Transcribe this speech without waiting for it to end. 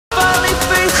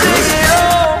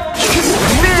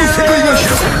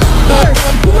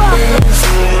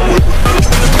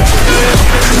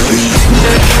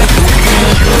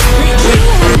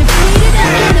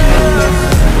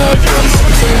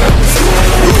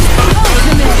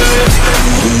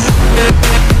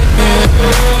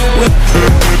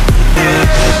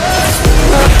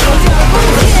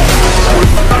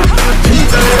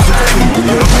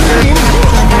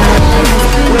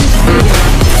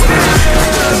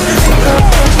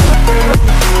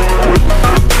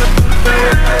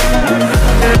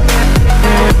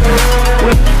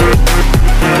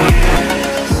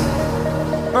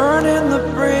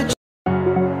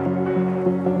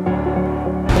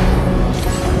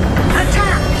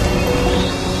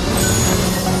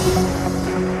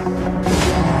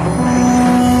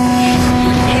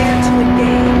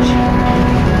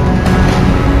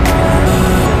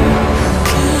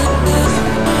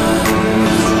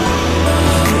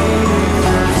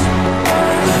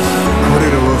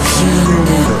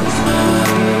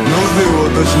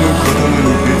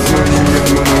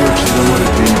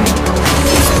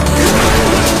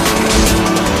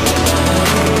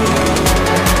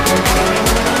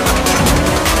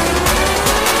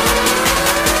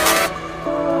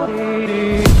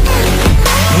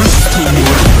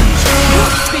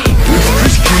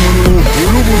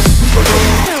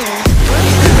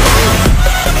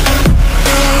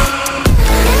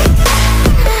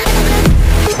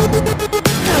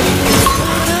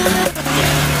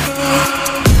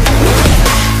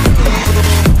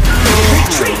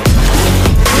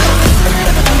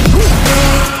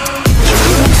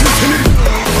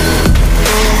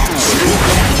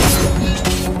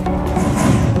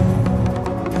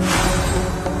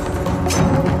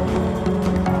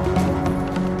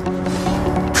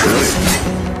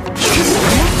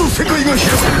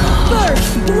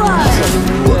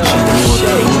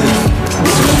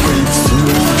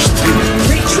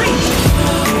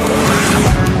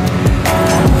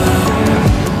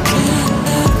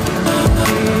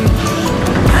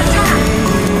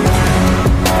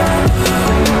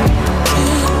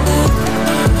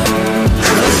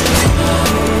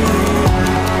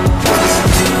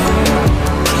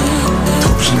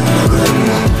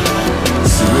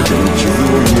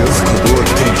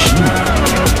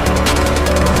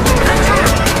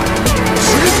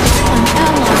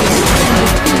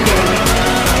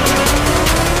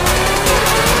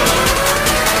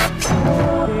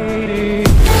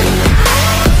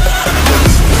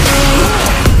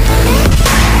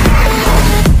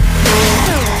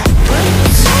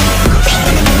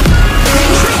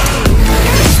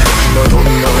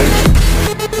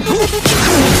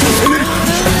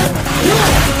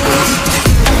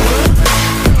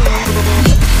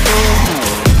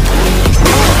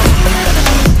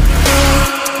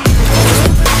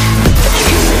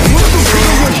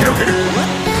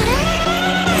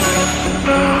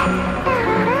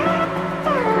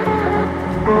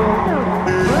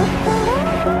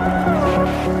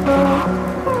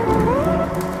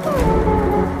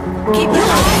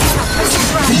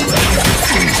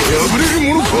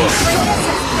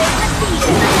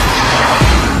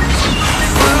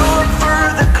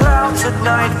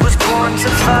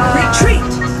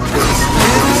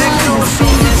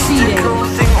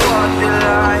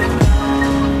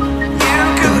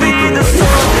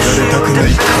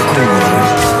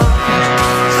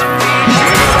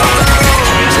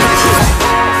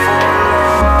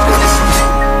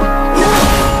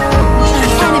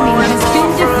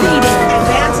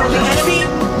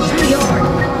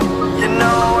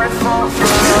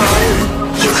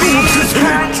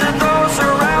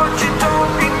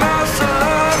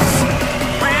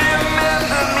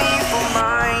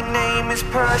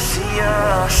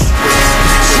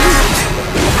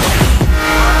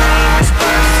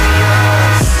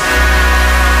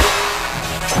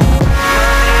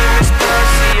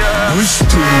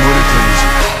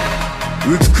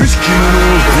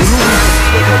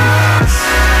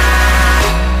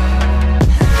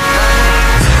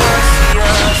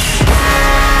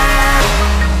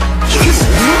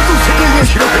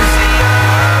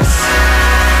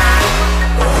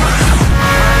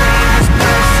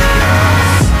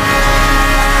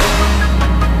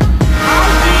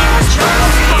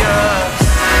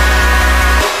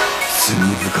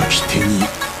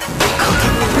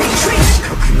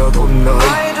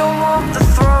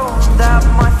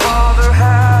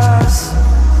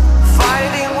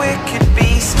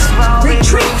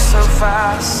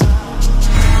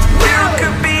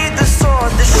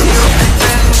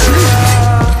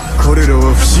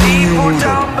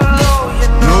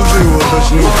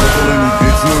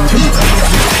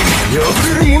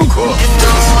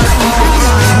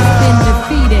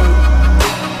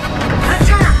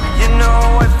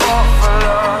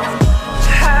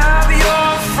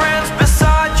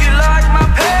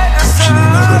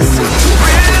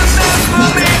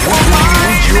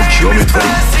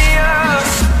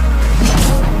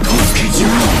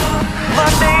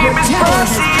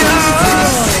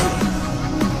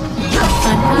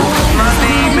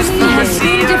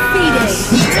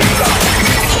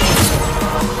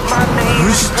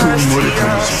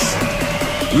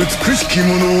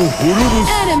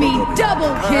Enemy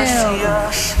double kill!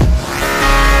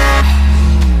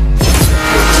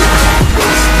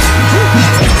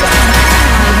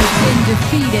 Has been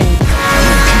defeated.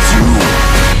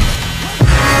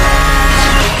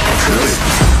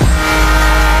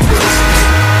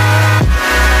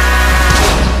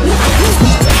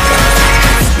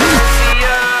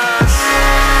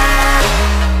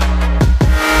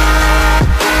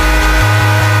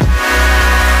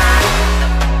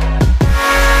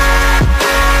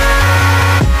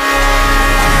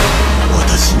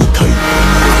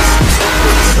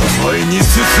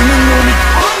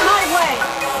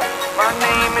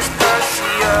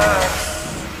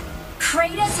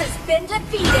 Kratos has been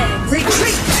defeated.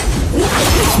 Retreat!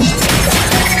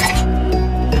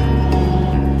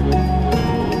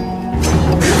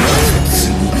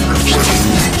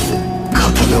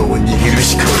 刀を握る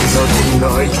しかな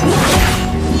どない。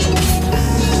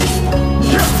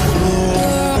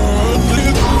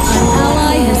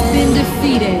 Ally has been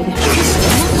defeated. も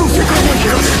っと世界が開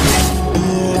け。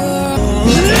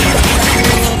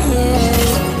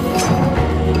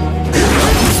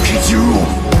 スケジュール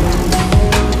を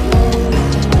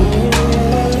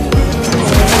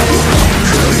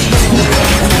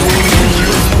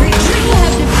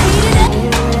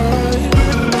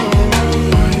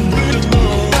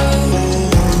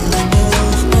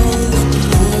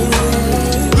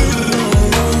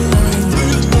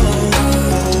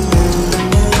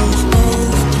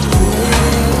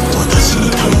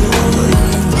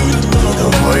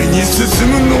進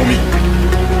むのみ。引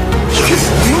け、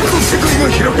もっと世界が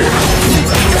開け。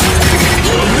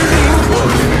 Ally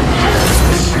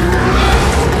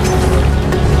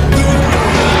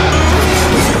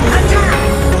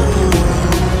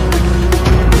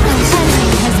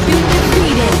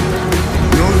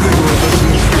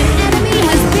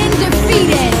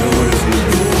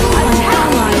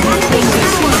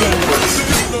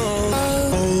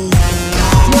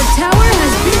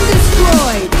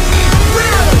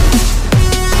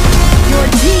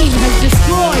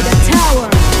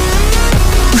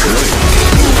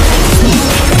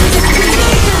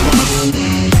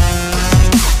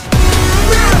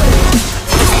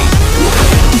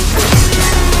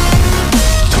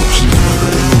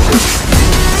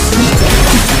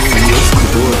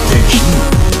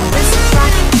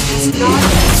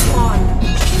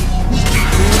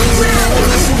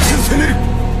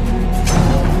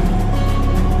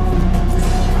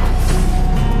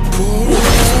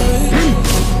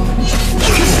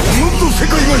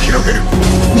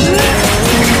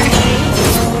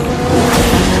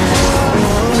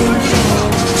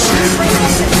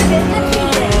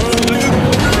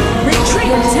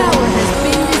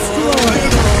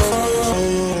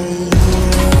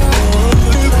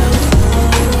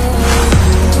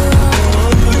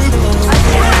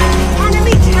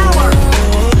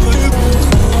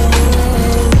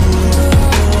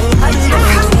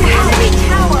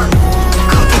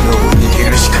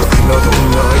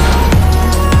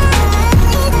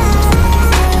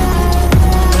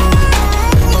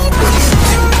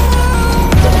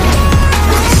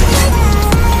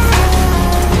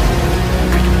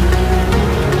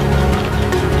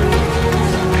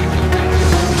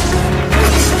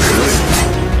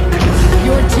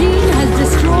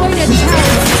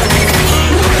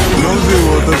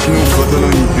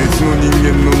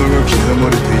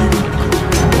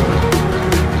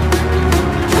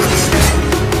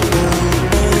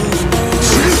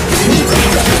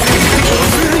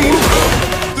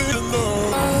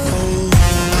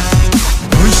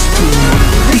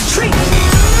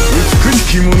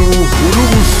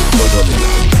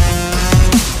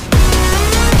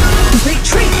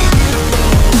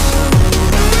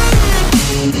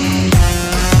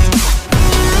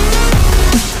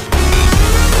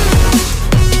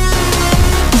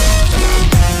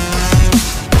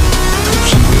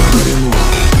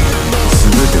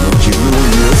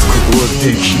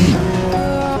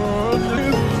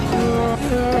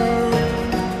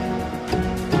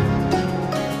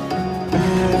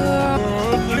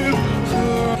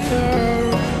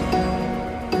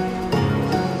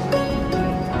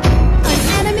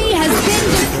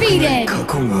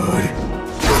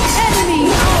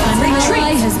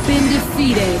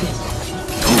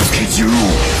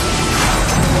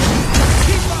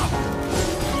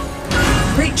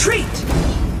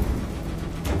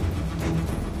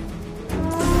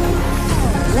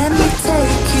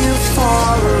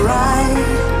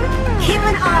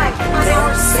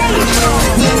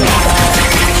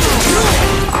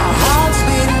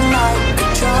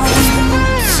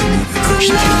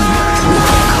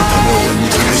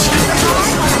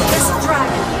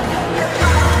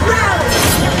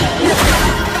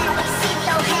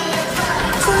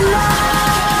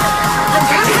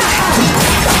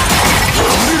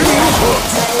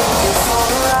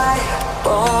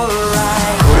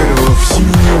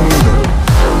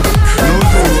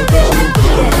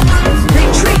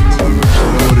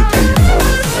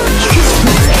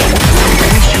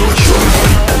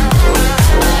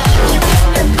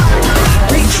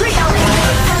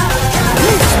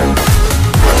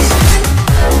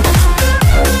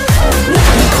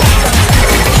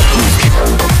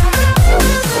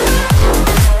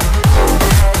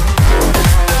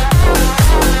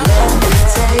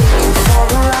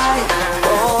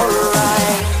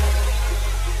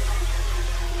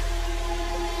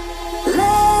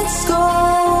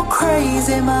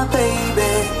teasing my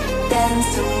baby,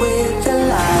 dancing with the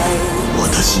light.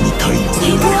 私に太陽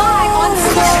Keep an eye on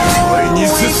Slayer. 前に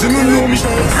進むのみ Keep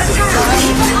an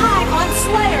eye on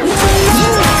Slayer.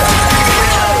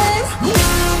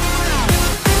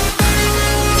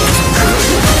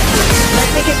 Let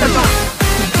me get the buff.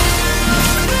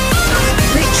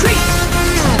 Retreat.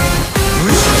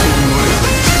 無視に生まれ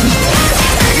た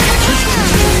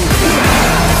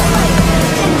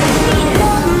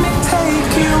Let me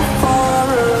take you for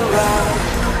a ride.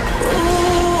 Ooh,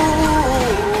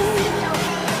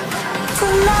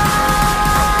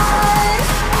 tonight.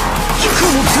 引く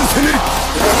もって攻める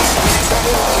Take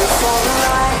you for a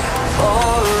ride,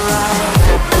 alright.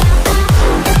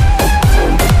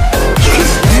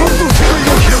 もっと世界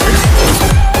が開ける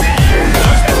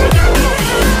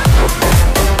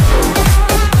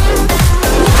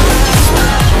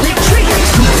Retreat.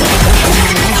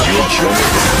 気を極め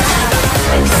る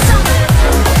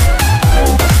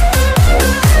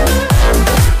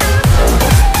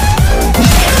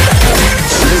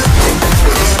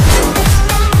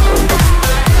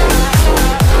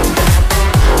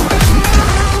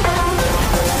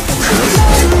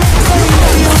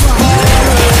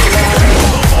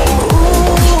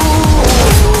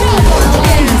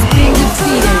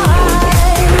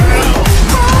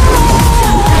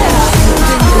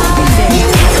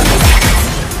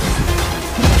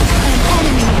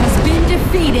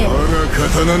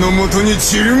刀のもとに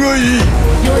散るがいい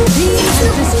Your team has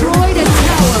destroyed a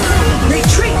tower.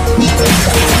 Retreat.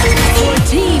 Your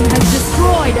team has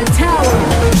destroyed a tower.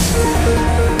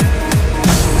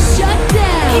 Shut Keep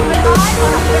down. an eye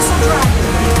on a missile dragon.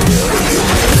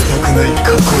 したくない過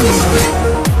去に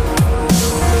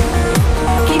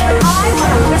Keep an eye on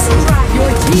a missile dragon.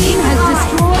 Your team has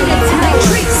destroyed a tower.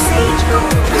 Retreat, Sage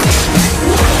Gold.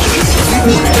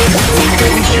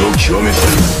 気を極めて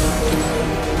る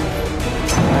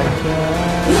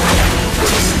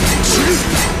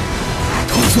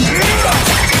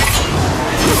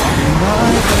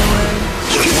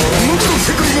もっと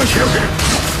世界が開ける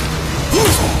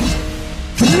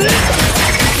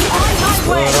On my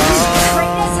way.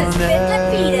 Greatness has been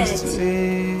defeated.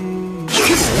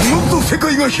 もっと世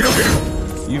界が開ける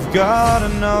You've gotta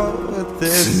know that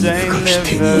this ain't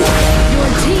living. Your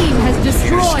team has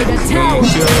destroyed a tower. I'm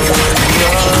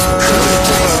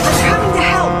coming to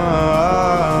help.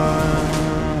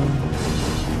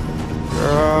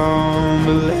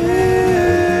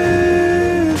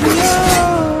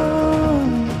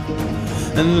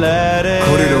 And let it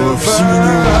彼らは不思議に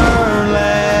思う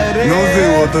let it なぜ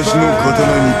私の刀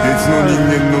に別の人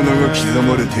間の名が刻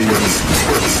まれている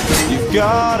You've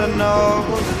gotta know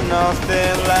that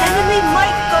nothing Enemy lasts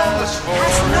Mike Gold has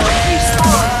not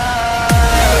respawned.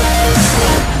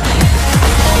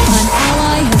 An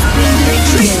ally has been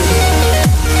defeated.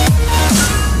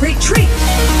 Retreat.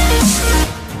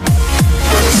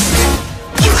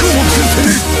 引くもって攻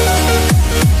め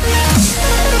る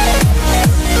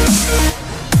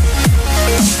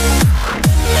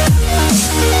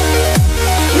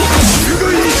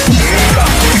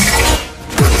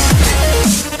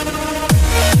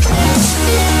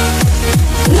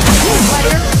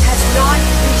Slayer has not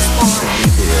respawned.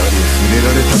 触れら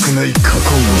れたくない過去が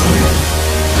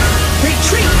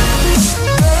Retreat.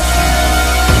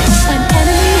 An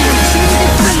enemy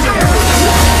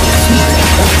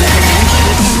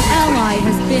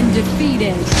has been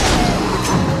defeated.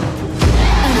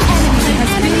 An ally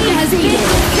has been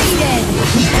defeated.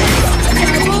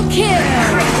 Double kill.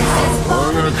 我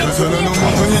が刀のも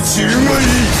とに散るがいい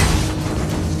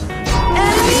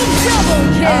Enemy double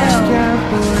kill. Can't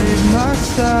believe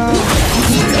myself.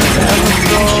 Never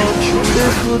thought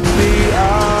this would be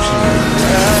our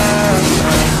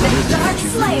The Dark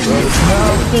Slayer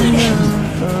has been defeated.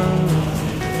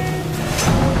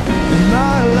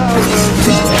 My love was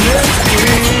on its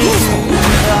feet.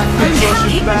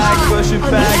 I can push it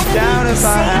back down if I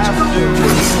have to.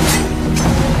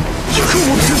 引く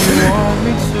もって攻める Want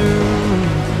me to?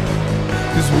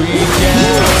 'Cause we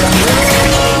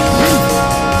can.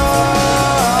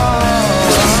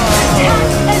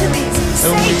 Enemies.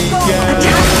 And we Sage Gold. can.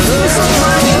 Attack missile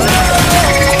dragon.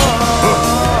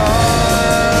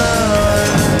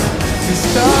 It's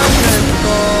time and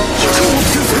fall 引くもっ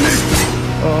て攻める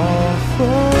all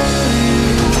for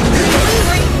you.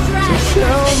 Great dragon.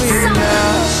 Tell me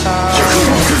now 引く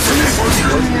もって攻める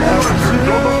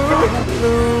to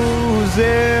lose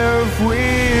if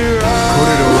we're 彼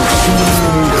らは不思議に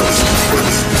思うが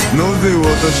なぜ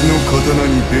私の刀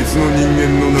に別の人間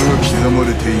の名が刻まれ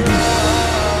ている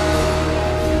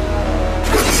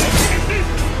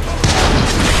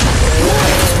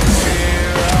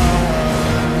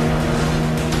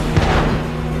All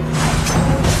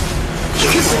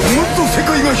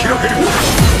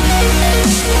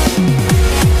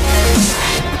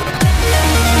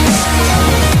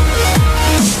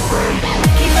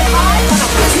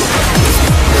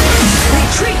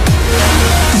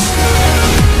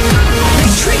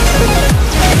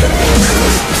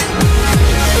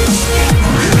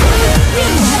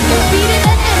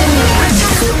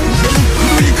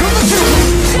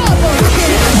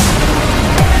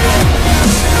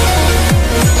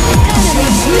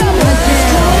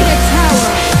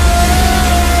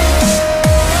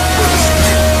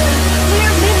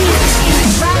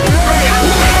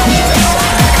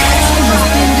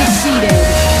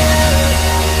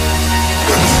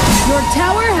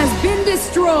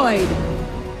destroyed.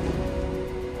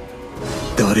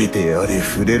 誰であれ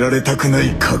触れられたくな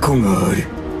い過去がある。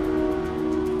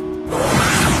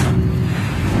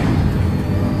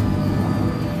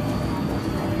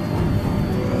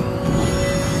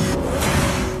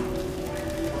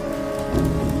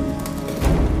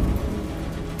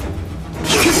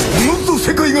おのずと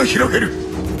世界が開ける。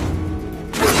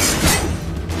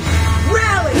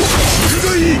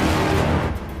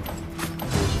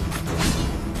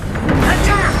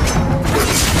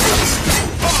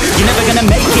You're never gonna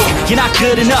make it, you're not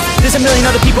good enough. There's a million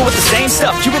other people with the same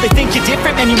stuff. You really think you're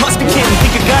different, man, you must be kidding.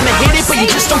 Think you're gonna hit it, but you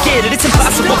just don't get it. It's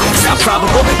impossible, it's not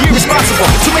probable, you're irresponsible.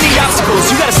 Too many obstacles,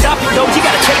 you gotta stop it though. You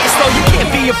gotta take it slow, you can't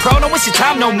be a pro, don't waste your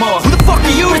time no more. Who the fuck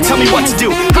are you to tell me what to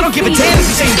do? I don't give a damn if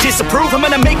you say you disapprove. I'm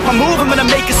gonna make my move, I'm gonna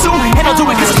make it soon. And I'll do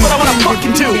it cause it's what I wanna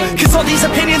fucking do. Cause all these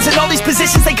opinions and all these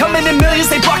positions, they come in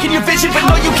millions, they blocking your vision. But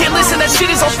no, you can't listen, that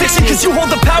shit is all fiction. Cause you hold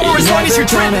the power as long as you're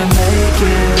dreaming.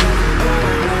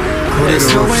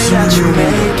 There's no way that you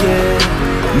make it.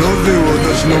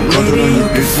 Maybe you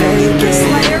can fake it,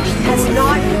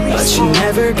 but you're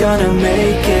never gonna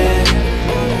make it.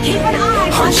 Keep an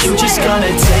eye on Aren't you just Slayer. gonna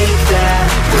take that?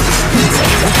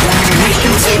 We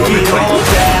can take it all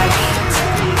back.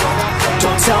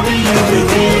 Don't tell me you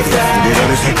believe that.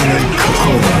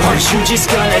 Aren't you just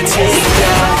gonna take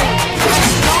that?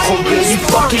 Or will you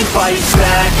fucking fight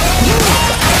back?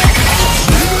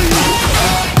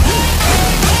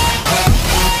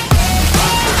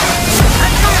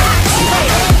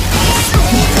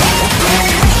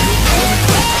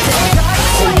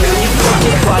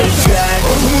 Fight back.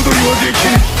 後戻りはできん。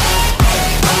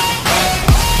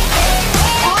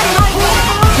 On my way.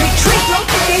 Retreat,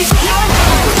 Loki.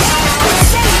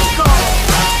 Save goal.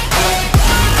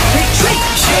 Retreat,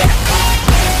 shit.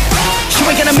 You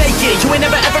ain't gonna make it, you ain't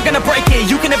never ever gonna break it.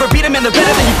 You can never beat them and they're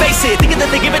better than you face it. Thinking that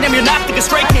they give a damn, you're not thinking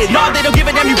straight, kid. No, they don't give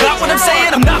a damn, you got what I'm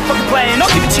saying. I'm not fucking playing, I'll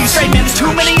give it to you straight, man. There's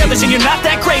too many others and you're not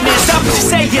that great, man. Stop what you're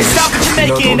saying, stop what you're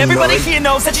making. Everybody here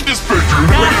knows that you just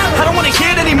I don't wanna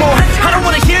hear it anymore, I don't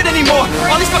wanna hear it anymore.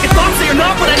 All these fucking thoughts, they are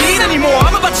not what I need anymore.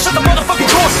 I'm about to shut the motherfucking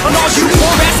door on all you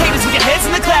poor ass haters with your heads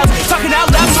in the clouds. Talking out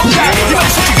loud so loud, you better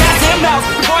shut your goddamn mouth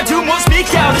before I do more speak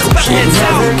out. It's about to head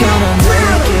south. Never gonna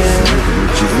make it.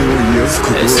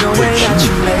 There's no way that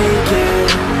you make it.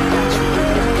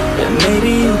 And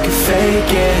maybe you can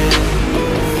fake it,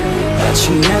 but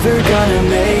you're never gonna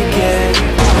make it.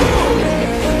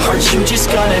 Aren't you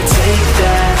just gonna take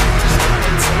that?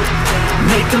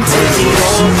 Make them take it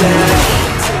all back.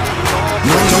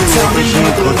 Don't tell me you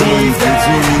believe that.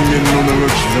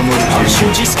 Aren't you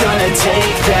just gonna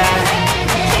take that?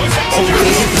 Or will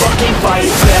you fucking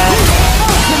fight back?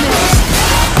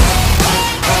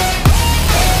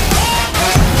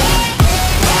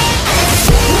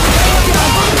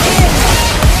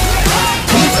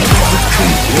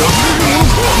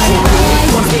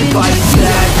 Fight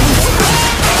back.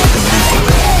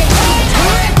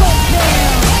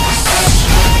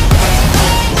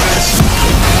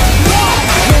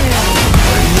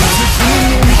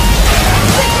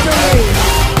 Victory!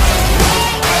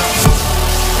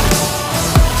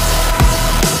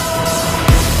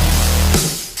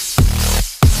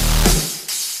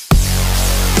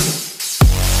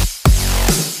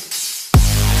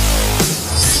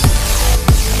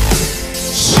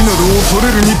 恐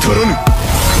れるに足らぬ。